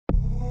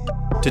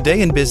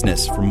Today in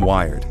Business from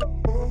Wired.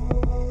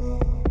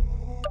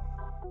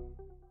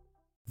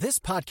 This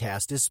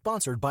podcast is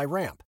sponsored by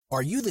Ramp.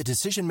 Are you the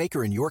decision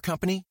maker in your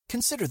company?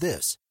 Consider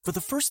this. For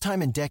the first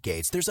time in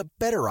decades, there's a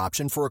better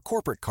option for a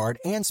corporate card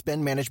and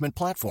spend management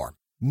platform.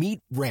 Meet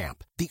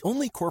Ramp, the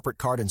only corporate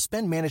card and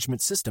spend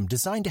management system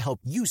designed to help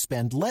you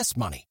spend less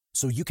money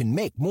so you can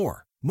make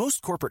more.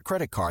 Most corporate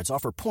credit cards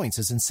offer points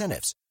as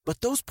incentives,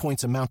 but those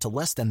points amount to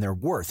less than their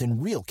worth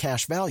in real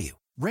cash value.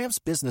 Ramp's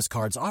business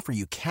cards offer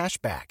you cash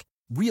back,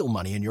 real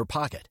money in your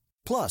pocket.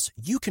 Plus,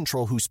 you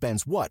control who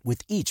spends what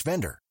with each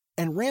vendor.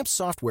 And Ramp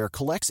software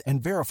collects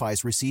and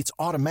verifies receipts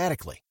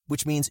automatically,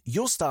 which means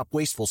you'll stop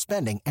wasteful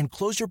spending and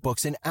close your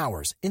books in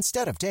hours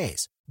instead of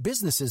days.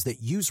 Businesses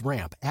that use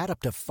Ramp add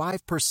up to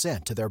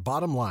 5% to their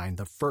bottom line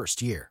the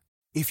first year.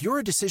 If you're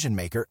a decision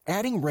maker,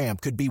 adding Ramp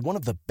could be one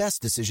of the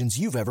best decisions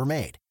you've ever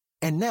made.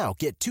 And now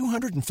get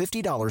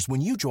 $250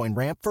 when you join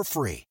Ramp for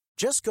free.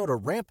 Just go to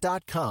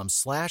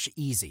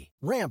ramp.com/easy.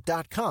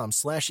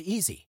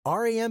 Ramp.com/easy.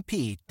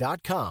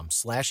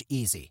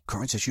 RAMP.com/easy.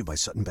 Cards issued by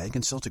Sutton Bank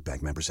and Celtic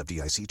Bank, members of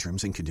FDIC.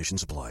 Terms and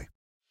conditions apply.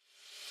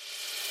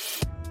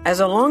 As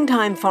a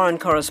longtime foreign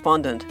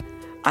correspondent,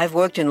 I've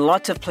worked in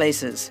lots of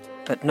places,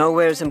 but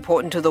nowhere as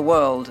important to the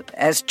world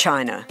as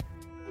China.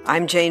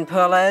 I'm Jane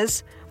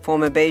Perlez,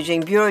 former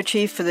Beijing bureau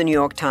chief for the New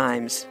York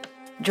Times.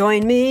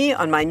 Join me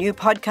on my new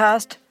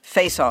podcast,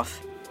 Face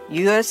Off,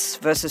 U.S.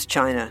 versus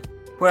China,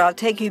 where I'll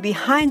take you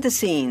behind the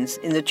scenes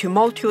in the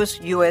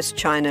tumultuous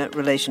U.S.-China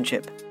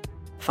relationship.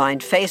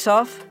 Find Face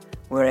Off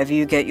wherever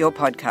you get your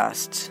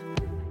podcasts.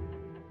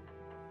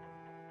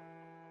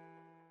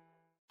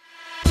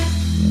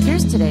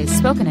 Here's today's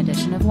spoken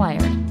edition of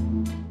Wired.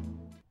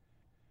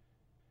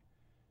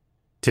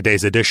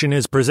 Today's edition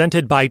is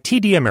presented by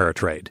TD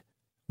Ameritrade.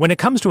 When it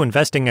comes to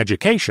investing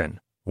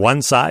education,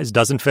 one size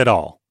doesn't fit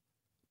all.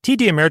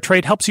 TD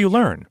Ameritrade helps you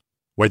learn,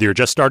 whether you're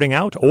just starting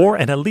out or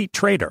an elite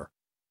trader.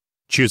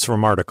 Choose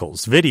from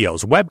articles,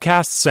 videos,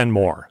 webcasts, and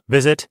more.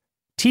 Visit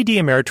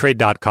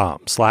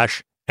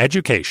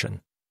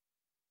tdameritrade.com/education.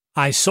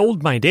 I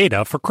sold my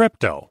data for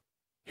crypto.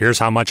 Here's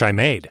how much I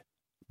made.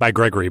 By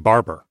Gregory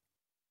Barber.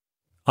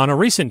 On a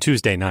recent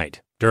Tuesday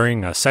night,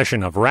 during a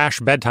session of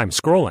rash bedtime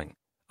scrolling,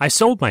 I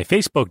sold my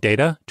Facebook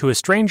data to a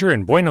stranger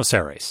in Buenos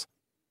Aires.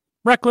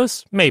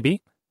 Reckless,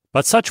 maybe,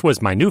 but such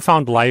was my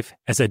newfound life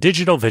as a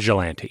digital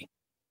vigilante.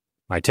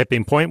 My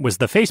tipping point was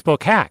the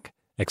Facebook hack,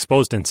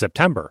 exposed in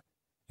September,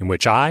 in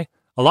which I,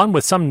 along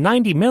with some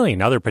 90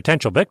 million other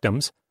potential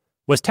victims,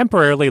 was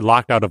temporarily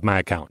locked out of my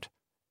account.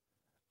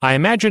 I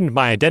imagined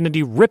my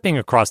identity ripping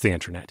across the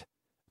internet,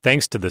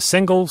 thanks to the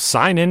single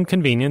sign-in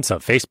convenience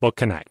of Facebook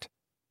Connect.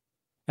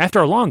 After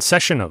a long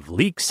session of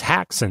leaks,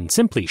 hacks, and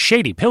simply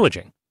shady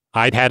pillaging,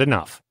 I'd had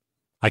enough.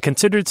 I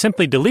considered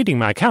simply deleting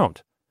my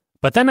account,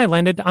 but then I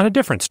landed on a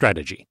different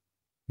strategy: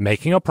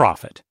 making a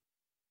profit.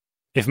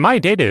 If my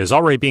data is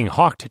already being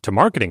hawked to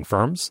marketing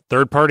firms,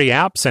 third-party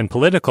apps, and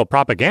political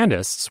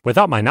propagandists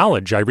without my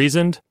knowledge, I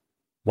reasoned,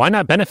 why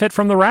not benefit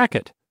from the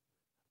racket?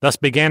 Thus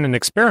began an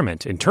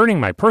experiment in turning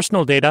my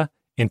personal data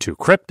into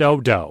crypto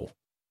dough.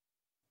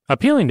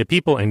 Appealing to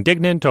people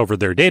indignant over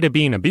their data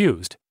being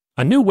abused,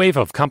 a new wave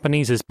of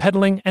companies is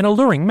peddling an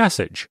alluring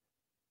message.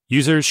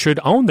 Users should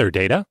own their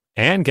data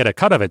and get a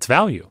cut of its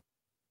value.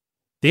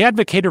 The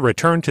advocate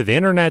returned to the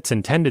Internet's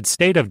intended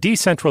state of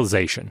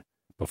decentralization,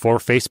 before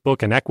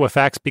Facebook and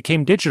Equifax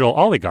became digital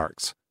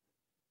oligarchs.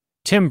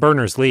 Tim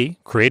Berners-Lee,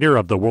 creator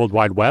of the World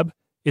Wide Web,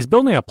 is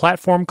building a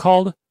platform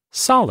called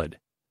Solid,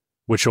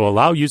 which will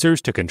allow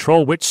users to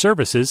control which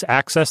services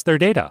access their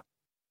data.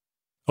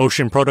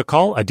 Ocean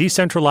Protocol, a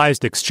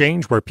decentralized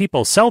exchange where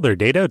people sell their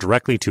data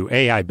directly to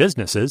AI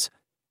businesses,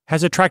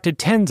 has attracted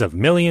tens of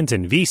millions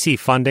in VC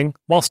funding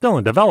while still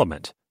in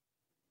development.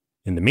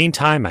 In the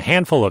meantime, a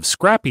handful of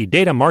scrappy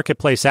data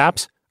marketplace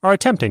apps are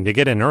attempting to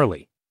get in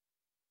early.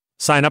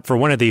 Sign up for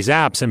one of these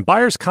apps and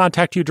buyers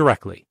contact you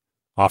directly,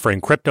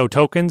 offering crypto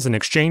tokens in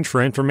exchange for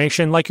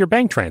information like your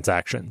bank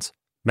transactions,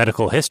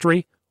 medical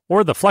history,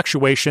 or the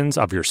fluctuations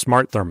of your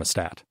smart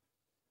thermostat.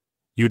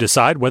 You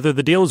decide whether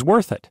the deal is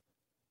worth it.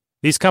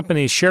 These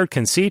companies' shared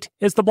conceit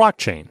is the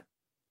blockchain.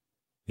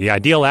 The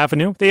ideal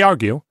avenue, they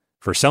argue,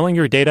 for selling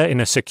your data in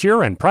a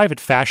secure and private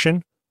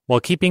fashion while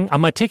keeping a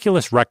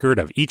meticulous record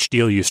of each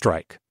deal you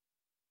strike.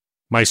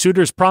 My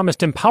suitors promised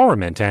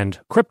empowerment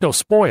and crypto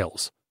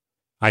spoils.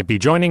 I'd be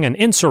joining an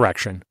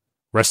insurrection,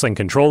 wresting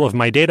control of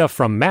my data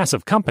from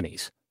massive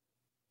companies.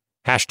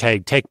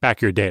 Hashtag take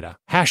back your data.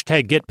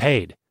 Hashtag get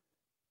paid.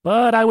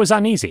 But I was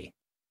uneasy.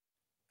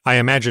 I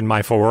imagined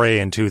my foray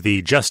into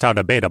the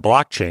just-out-of-beta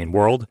blockchain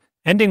world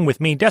ending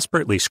with me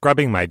desperately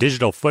scrubbing my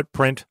digital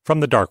footprint from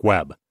the dark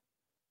web.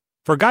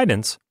 For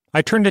guidance,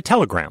 I turned to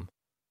Telegram,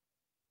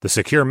 the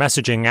secure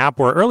messaging app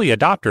where early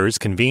adopters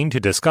convene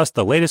to discuss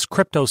the latest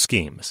crypto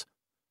schemes.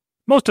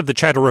 Most of the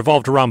chatter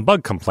revolved around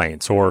bug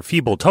complaints or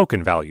feeble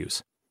token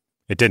values.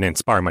 It didn't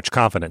inspire much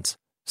confidence.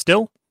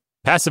 Still,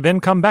 passive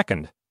income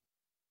beckoned.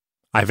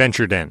 I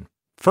ventured in.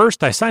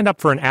 First, I signed up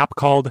for an app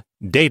called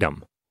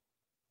Datum.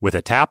 With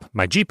a tap,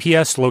 my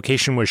GPS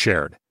location was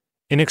shared.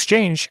 In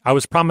exchange, I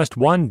was promised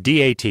 1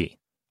 DAT,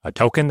 a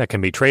token that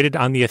can be traded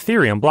on the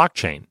Ethereum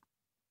blockchain.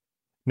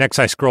 Next,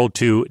 I scrolled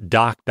to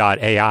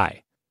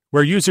Doc.ai,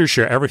 where users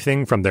share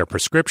everything from their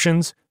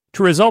prescriptions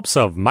to results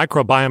of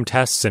microbiome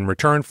tests in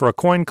return for a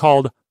coin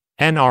called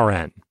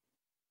NRN.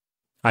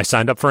 I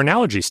signed up for an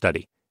allergy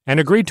study and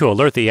agreed to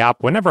alert the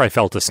app whenever I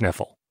felt a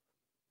sniffle.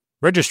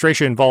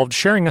 Registration involved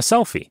sharing a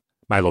selfie,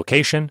 my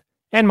location,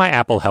 and my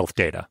Apple Health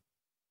data.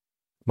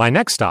 My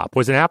next stop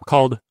was an app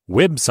called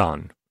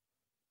Wibsun,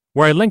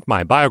 where I linked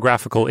my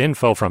biographical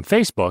info from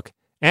Facebook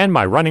and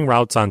my running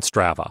routes on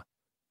Strava,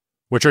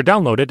 which are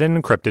downloaded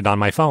and encrypted on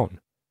my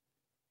phone.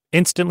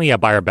 Instantly, a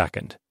buyer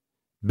beckoned.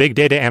 Big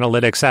Data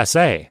Analytics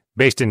SA,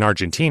 based in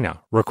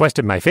Argentina,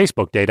 requested my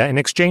Facebook data in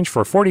exchange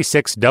for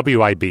 46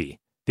 WIB,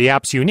 the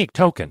app's unique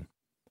token.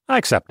 I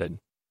accepted.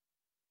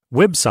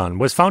 Wibsun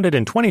was founded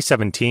in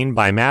 2017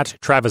 by Matt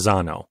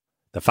Travisano,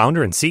 the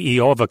founder and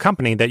CEO of a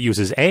company that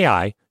uses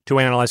AI to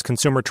analyze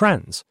consumer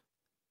trends.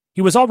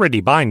 He was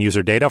already buying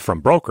user data from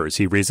brokers,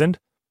 he reasoned,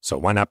 so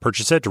why not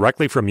purchase it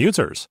directly from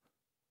users?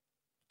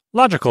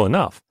 Logical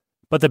enough,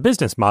 but the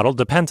business model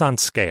depends on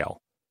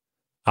scale.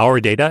 Our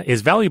data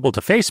is valuable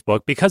to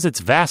Facebook because its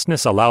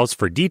vastness allows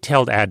for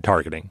detailed ad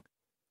targeting.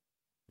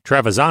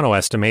 Travisano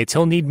estimates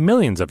he'll need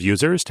millions of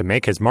users to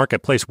make his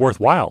marketplace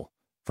worthwhile,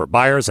 for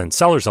buyers and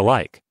sellers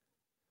alike.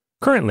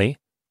 Currently,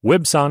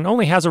 Wibsun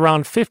only has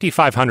around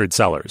 5,500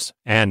 sellers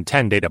and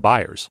 10 data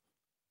buyers.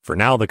 For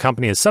now, the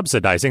company is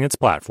subsidizing its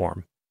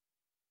platform.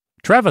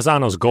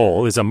 Travisano's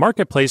goal is a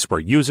marketplace where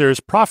users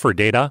proffer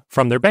data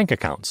from their bank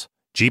accounts,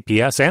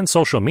 GPS, and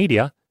social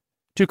media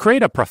to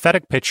create a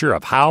prophetic picture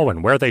of how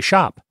and where they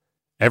shop,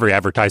 every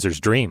advertiser's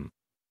dream.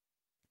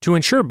 To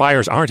ensure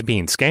buyers aren't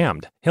being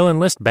scammed, he'll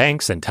enlist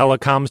banks and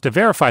telecoms to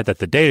verify that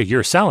the data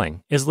you're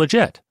selling is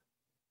legit.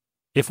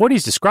 If what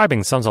he's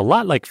describing sounds a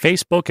lot like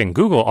Facebook and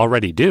Google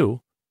already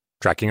do,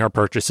 tracking our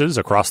purchases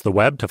across the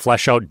web to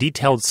flesh out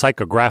detailed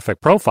psychographic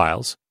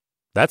profiles,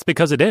 that's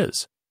because it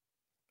is.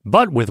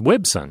 But with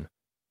Wibsun,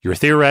 you're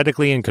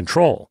theoretically in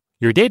control.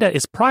 Your data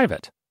is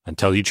private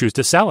until you choose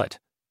to sell it,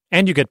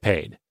 and you get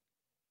paid.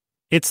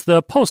 It's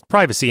the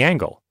post-privacy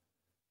angle,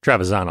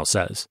 Travisano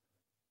says.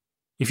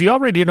 If you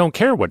already don't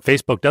care what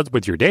Facebook does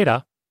with your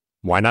data,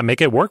 why not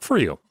make it work for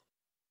you?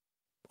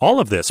 All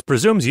of this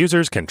presumes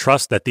users can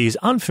trust that these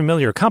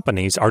unfamiliar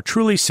companies are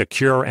truly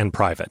secure and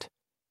private.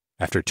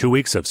 After 2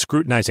 weeks of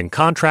scrutinizing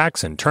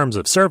contracts and terms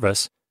of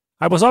service,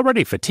 I was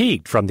already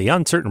fatigued from the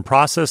uncertain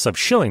process of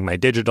shilling my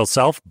digital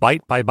self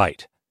byte by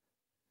byte.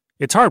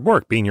 It's hard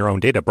work being your own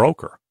data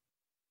broker.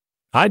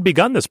 I'd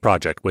begun this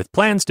project with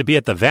plans to be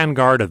at the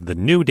vanguard of the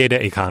new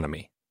data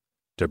economy,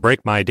 to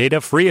break my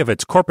data free of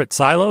its corporate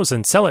silos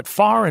and sell it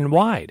far and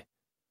wide.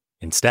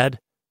 Instead,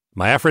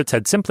 my efforts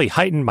had simply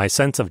heightened my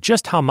sense of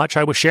just how much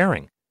I was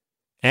sharing,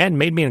 and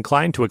made me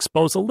inclined to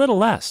expose a little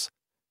less,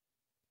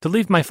 to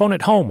leave my phone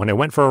at home when I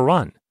went for a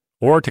run,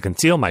 or to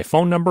conceal my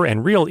phone number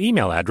and real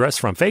email address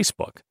from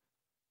Facebook.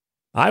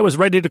 I was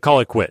ready to call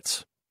it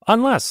quits,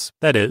 unless,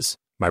 that is,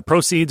 my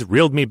proceeds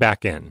reeled me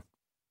back in.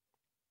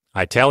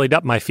 I tallied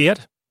up my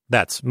fiat,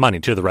 that's money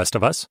to the rest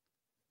of us,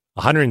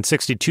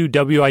 162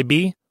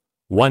 WIB,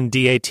 1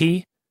 DAT,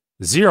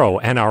 0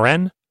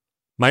 NRN.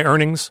 My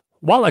earnings,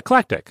 while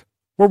eclectic,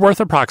 were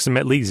worth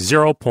approximately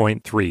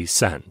 0.3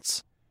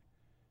 cents.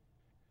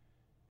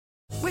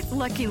 With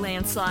Lucky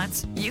Land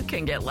Slots, you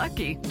can get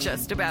lucky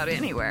just about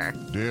anywhere.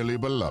 Dearly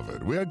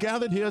beloved, we are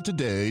gathered here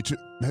today to...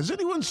 Has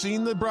anyone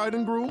seen the bride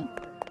and groom?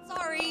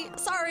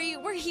 Sorry,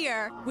 we're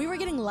here. We were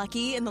getting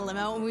lucky in the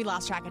limo and we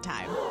lost track of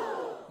time.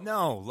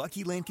 No,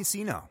 Lucky Land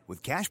Casino,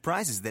 with cash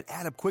prizes that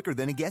add up quicker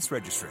than a guest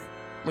registry.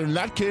 In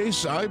that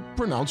case, I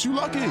pronounce you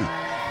lucky.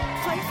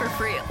 Play for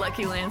free at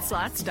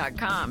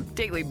LuckyLandSlots.com.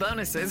 Daily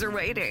bonuses are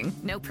waiting.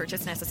 No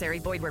purchase necessary.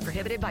 Void where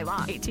prohibited by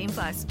law.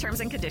 18+. Terms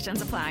and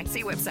conditions apply.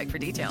 See website for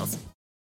details.